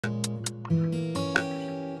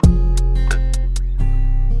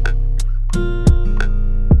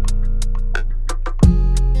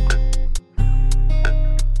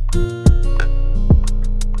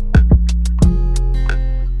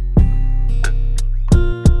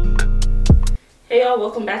y'all,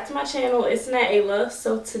 welcome back to my channel. It's Nyala.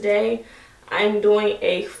 So today I'm doing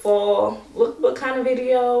a fall lookbook kind of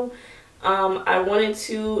video. I wanted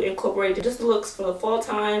to incorporate just the looks for the fall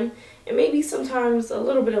time and maybe sometimes a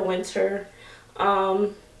little bit of winter.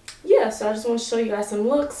 Yeah, so I just want to show you guys some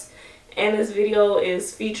looks, and this video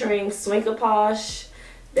is featuring Swankaposh.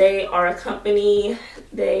 They are a company.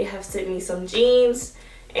 They have sent me some jeans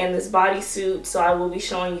and this bodysuit, so I will be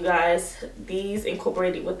showing you guys these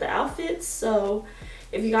incorporated with the outfits. So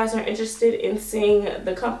if you guys are interested in seeing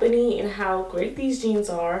the company and how great these jeans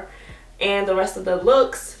are and the rest of the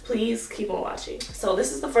looks, please keep on watching. So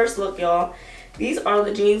this is the first look, y'all. These are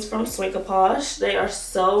the jeans from Swankaposh. They are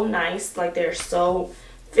so nice, like they're so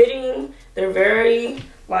fitting. They're very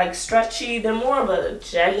like stretchy. They're more of a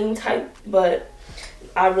jegging type, but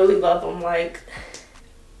I really love them. Like,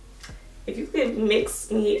 if you could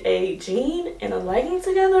mix me a jean and a legging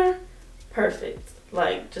together, perfect.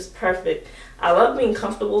 Like, just perfect. I love being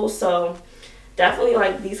comfortable, so definitely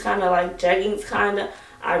like these kind of like jeggings kind of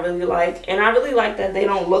I really like. And I really like that they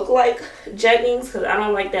don't look like jeggings, because I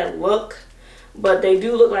don't like that look, but they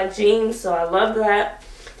do look like jeans, so I love that.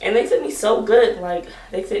 And they fit me so good. Like,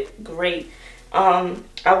 they fit great. I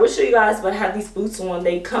will show you guys, but I have these boots on.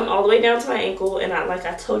 They come all the way down to my ankle, and like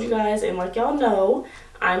I told you guys, and like y'all know,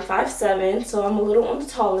 I'm 5'7", so I'm a little on the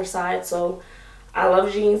taller side. So I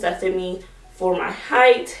love jeans that fit me for my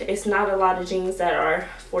height. It's not a lot of jeans that are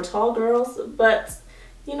for tall girls, but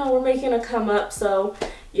you know, we're making a come up. So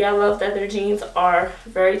yeah, I love that their jeans are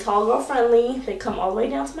very tall girl friendly. They come all the way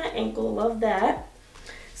down to my ankle. Love that.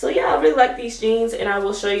 So yeah, I really like these jeans, and I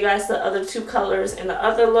will show you guys the other two colors and the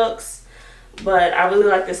other looks. But I really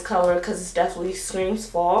like this color because it definitely screams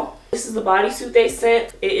fall. This is the bodysuit they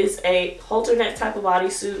sent. It is a halter neck type of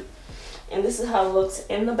bodysuit, and this is how it looks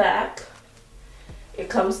in the back. It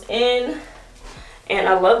comes in, and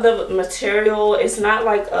I love the material. It's not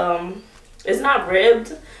like it's not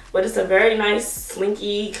ribbed, but it's a very nice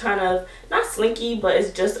slinky kind of, not slinky, but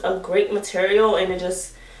it's just a great material, and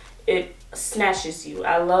it snatches you.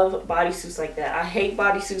 I love bodysuits like that. I hate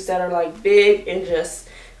bodysuits that are like big and just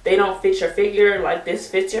they don't fit your figure. Like, this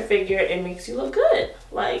fits your figure and makes you look good.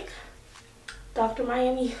 Like Dr.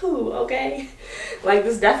 Miami who, okay? Like,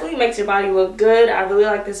 this definitely makes your body look good. I really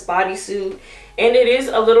like this bodysuit, and it is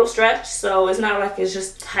a little stretch, so it's not like it's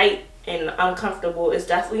just tight and uncomfortable. It's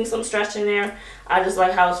definitely some stretch in there. I just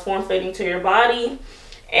like how it's form-fitting to your body.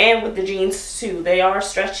 And with the jeans too, they are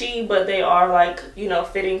stretchy, but they are like, you know,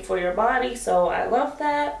 fitting for your body, so I love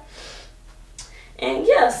that. And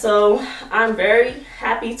yeah, so I'm very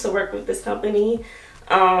happy to work with this company.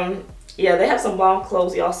 Yeah, they have some bomb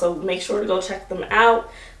clothes, y'all, so make sure to go check them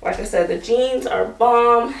out. Like I said, the jeans are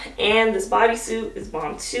bomb, and this bodysuit is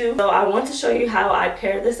bomb too. So I want to show you how I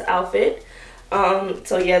pair this outfit.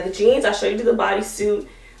 So yeah, the jeans, I showed you the bodysuit.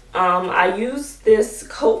 I used this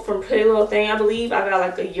coat from Pretty Little Thing, I believe. I got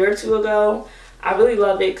like a year or two ago. I really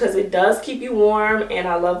love it because it does keep you warm, and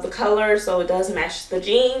I love the color, so it does match the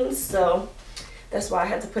jeans. So that's why I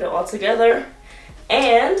had to put it all together.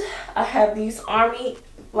 And I have these army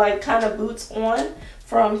like kind of boots on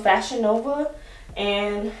from Fashion Nova,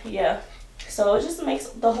 and yeah, so it just makes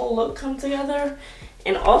the whole look come together.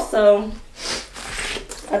 And also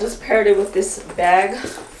I just paired it with this bag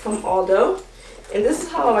from Aldo, and this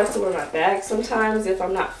is how I like to wear my bag sometimes if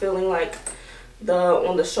I'm not feeling like the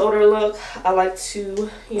on the shoulder look. I like to,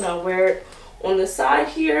 you know, wear it on the side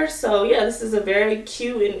here. So yeah, this is a very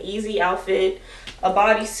cute and easy outfit. A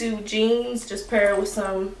bodysuit, jeans, just pair it with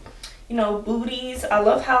some, you know, booties. I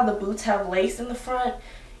love how the boots have lace in the front.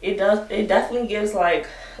 It definitely gives like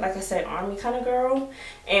I said, army kind of girl,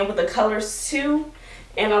 and with the colors too.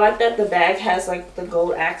 And I like that the bag has like the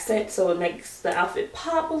gold accent, so it makes the outfit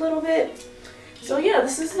pop a little bit. So yeah,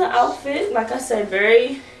 this is the outfit. Like I said,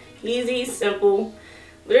 very easy, simple.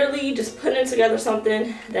 Literally just putting together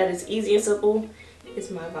something that is easy and simple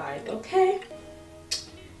is my vibe, okay?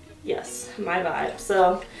 Yes, my vibe.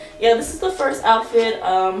 So yeah, this is the first outfit.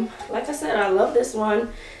 Like I said, I love this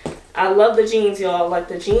one. I love the jeans, y'all. Like,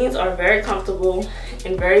 the jeans are very comfortable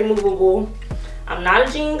and very movable. I'm not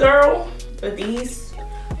a jean girl, but these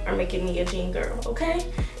are making me a jean girl, okay?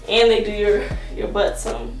 And they do your butt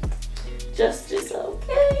some justice,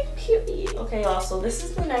 okay? Period. Okay, y'all, so this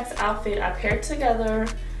is the next outfit I paired together.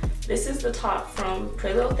 This is the top from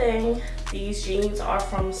Pretty Little Thing. These jeans are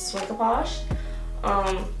from Swankaposh.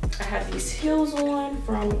 I have these heels on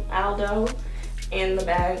from Aldo, and the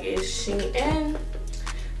bag is Shein.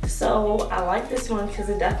 So I like this one because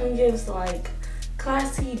it definitely gives like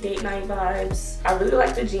classy date night vibes. I really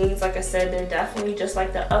like the jeans. Like I said, they're definitely just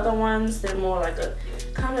like the other ones. They're more like a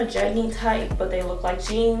kind of jegging type, but they look like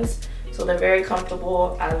jeans. So they're very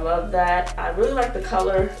comfortable. I love that. I really like the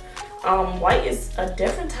color. White is a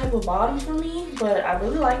different type of bottom for me, but I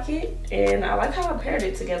really like it, and I like how I paired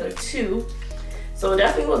it together too. So it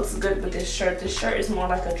definitely looks good with this shirt. This shirt is more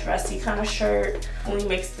like a dressy kind of shirt. Only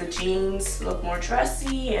makes the jeans look more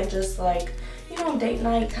dressy and just like, you know, date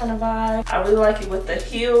night kind of vibe. I really like it with the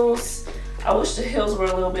heels. I wish the heels were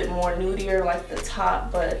a little bit more nudier like the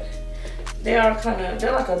top, but they're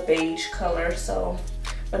like a beige color, so.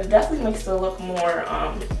 But it definitely makes it look more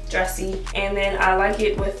dressy. And then I like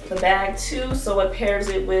it with the bag too, so it pairs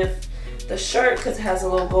it with the shirt because it has a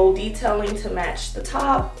little gold detailing to match the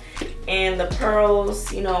top, and the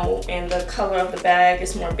pearls, you know, and the color of the bag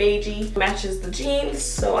is more beigey, matches the jeans.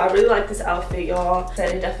 So I really like this outfit, y'all.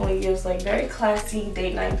 It definitely gives like very classy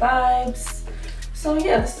date night vibes. So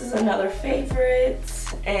yeah, this is another favorite.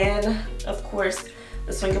 And of course,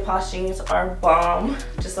 the Swankaposh jeans are bomb,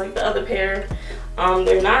 just like the other pair.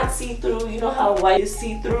 They're not see-through. You know how white is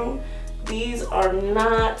see-through? These are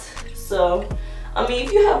not. So I mean,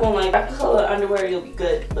 if you have on like dark color underwear, you'll be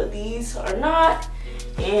good, but these are not.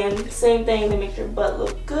 And same thing, they make your butt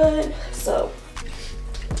look good. So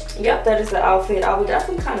yep, that is the outfit. I would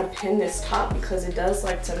definitely kind of pin this top because it does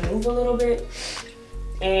like to move a little bit,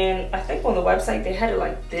 and I think on the website they had it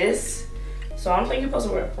like this, so I don't think you're supposed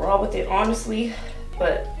to wear a bra with it, honestly,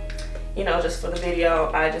 but you know, just for the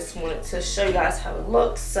video, I just wanted to show you guys how it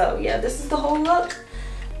looks. So yeah, this is the whole look.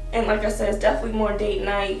 And like I said, it's definitely more date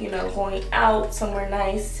night, you know, going out somewhere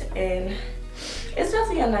nice. And it's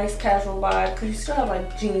definitely a nice casual vibe because you still have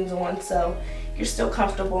like jeans on, so you're still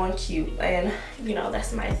comfortable and cute. And you know,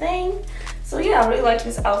 that's my thing. So yeah, I really like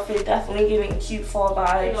this outfit, definitely giving cute fall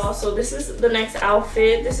vibes. Also, this is the next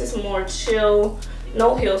outfit. This is more chill,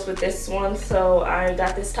 no heels with this one. So I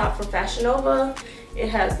got this top from Fashion Nova. It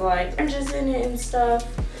has like oranges in it and stuff.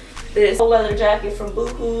 This leather jacket from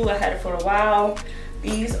Boohoo, I had it for a while.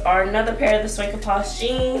 These are another pair of the Swankaposh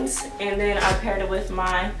jeans, and then I paired it with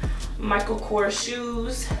my Michael Kors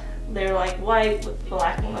shoes. They're like white with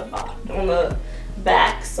black on the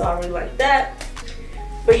back, so I really like that.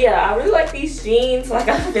 But yeah, I really like these jeans. Like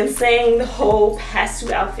I've been saying the whole past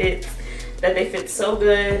two outfits, that they fit so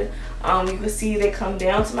good. You can see they come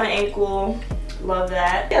down to my ankle. Love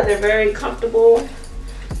that. Yeah, they're very comfortable,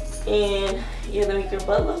 and yeah, they make your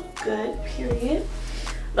butt look good, period.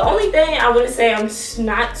 The only thing I wouldn't say, I'm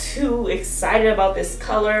not too excited about this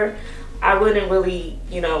color. I wouldn't really,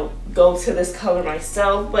 you know, go to this color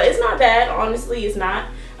myself, but it's not bad, honestly. It's not.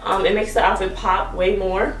 It makes the outfit pop way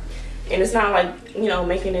more, and it's not like, you know,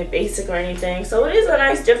 making it basic or anything. So it is a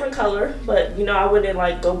nice different color, but you know, I wouldn't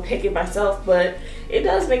like go pick it myself, but it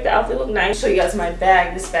does make the outfit look nice. I'll show you guys my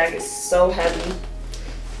bag. This bag is so heavy.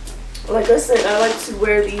 Like I said, I like to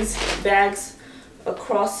wear these bags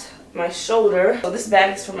across my shoulder. So this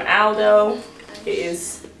bag is from Aldo. It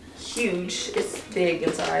is huge. It's big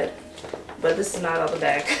inside, but this is not all the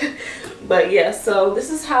bag. But yeah, so this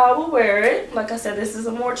is how I will wear it. Like I said, this is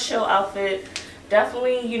a more chill outfit.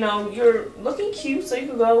 Definitely, you know, you're looking cute, so you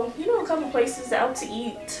could go, you know, a couple places out to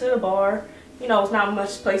eat, to the bar. You know, it's not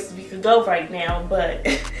much places we could go right now, but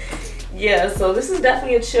yeah, so this is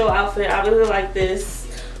definitely a chill outfit. I really like this.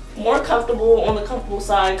 More comfortable, on the comfortable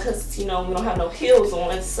side, because you know, we don't have no heels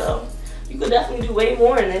on, so you could definitely do way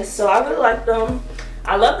more in this. So I really like them.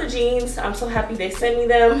 I love the jeans. I'm so happy they sent me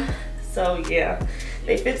them. So yeah,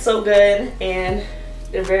 they fit so good and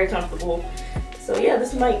they're very comfortable. So yeah,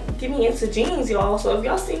 this might get me into jeans, y'all. So if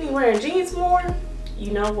y'all see me wearing jeans more,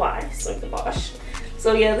 you know why. Swankaposh.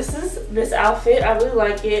 So yeah, this is this outfit. I really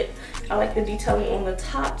like it. I like the detailing on the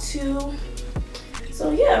top too.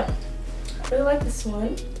 So yeah, I really like this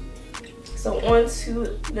one. So on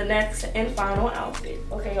to the next and final outfit.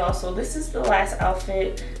 Okay, y'all, so this is the last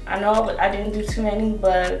outfit. I know I didn't do too many,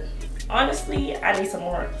 but honestly, I need some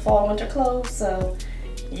more fall winter clothes. So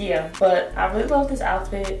yeah, but I really love this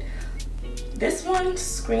outfit. This one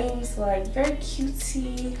screams like very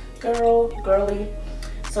cutesy girly.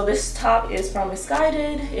 So this top is from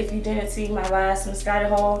Misguided. If you didn't see my last Misguided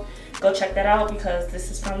haul, go check that out because this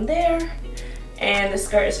is from there. And the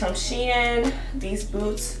skirt is from Shein. These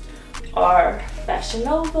boots are Fashion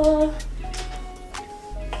Nova,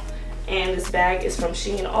 and this bag is from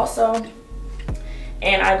Shein also.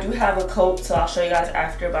 And I do have a coat, so I'll show you guys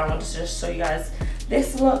after, but I want to just show you guys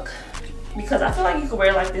this look because I feel like you could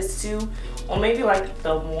wear like this too, or maybe like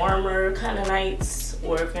the warmer kind of nights,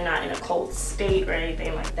 or if you're not in a cold state or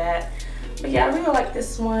anything like that. But yeah, I really like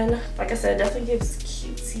this one. Like I said, it definitely gives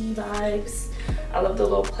cutesy vibes. I love the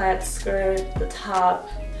little plaid skirt, the top.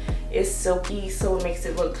 is silky, so it makes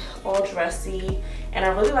it look all dressy. And I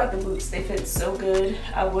really like the boots, they fit so good.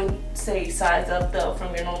 I wouldn't say size up though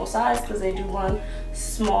from your normal size, because they do run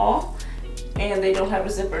small and they don't have a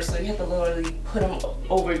zipper, so you have to literally put them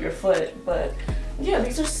over your foot. But yeah,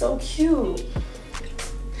 these are so cute.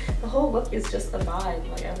 The whole look is just a vibe.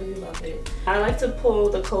 Like, I really love it. I like to pull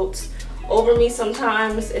the coats over me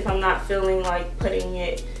sometimes if I'm not feeling like putting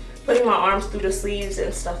my arms through the sleeves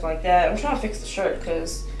and stuff like that. I'm trying to fix the shirt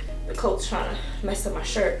because the coat's trying to mess up my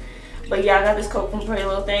shirt. But yeah, I got this coat from Pretty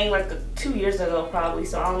Little Thing like 2 years ago probably,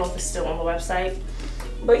 so I don't know if it's still on the website.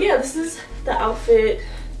 But yeah, this is the outfit.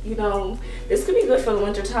 You know, this could be good for the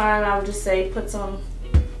winter time. I would just say put some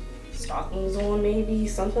stockings on, maybe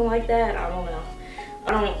something like that. I don't know.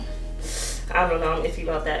 I don't know, I'm iffy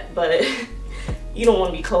about that, but you don't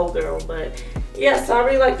want to be cold, girl. But yeah, so I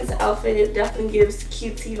really like this outfit. It definitely gives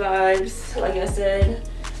cutesy vibes. Like I said,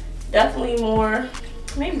 definitely more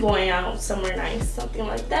maybe going out somewhere nice, something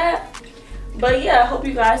like that. But yeah, I hope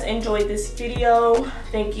you guys enjoyed this video.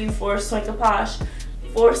 Thank you for Swankaposh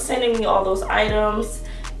for sending me all those items,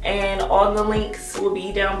 and all the links will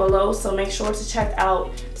be down below, so make sure to check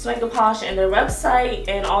out Swankaposh and their website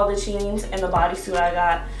and all the jeans and the bodysuit I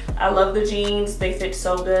got. I love the jeans, they fit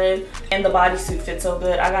so good, and the bodysuit fits so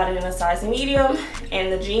good. I got it in a size medium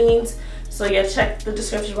and the jeans. So yeah, check the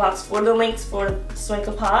description box for the links for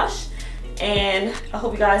Swankaposh. And I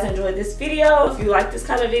hope you guys enjoyed this video. If you like this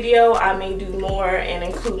kind of video, I may do more and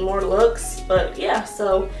include more looks. But yeah,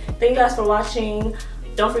 so thank you guys for watching.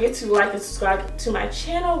 Don't forget to like and subscribe to my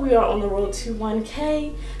channel. We are on the road to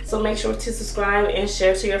 1K. So make sure to subscribe and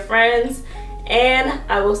share to your friends. And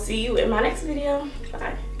I will see you in my next video.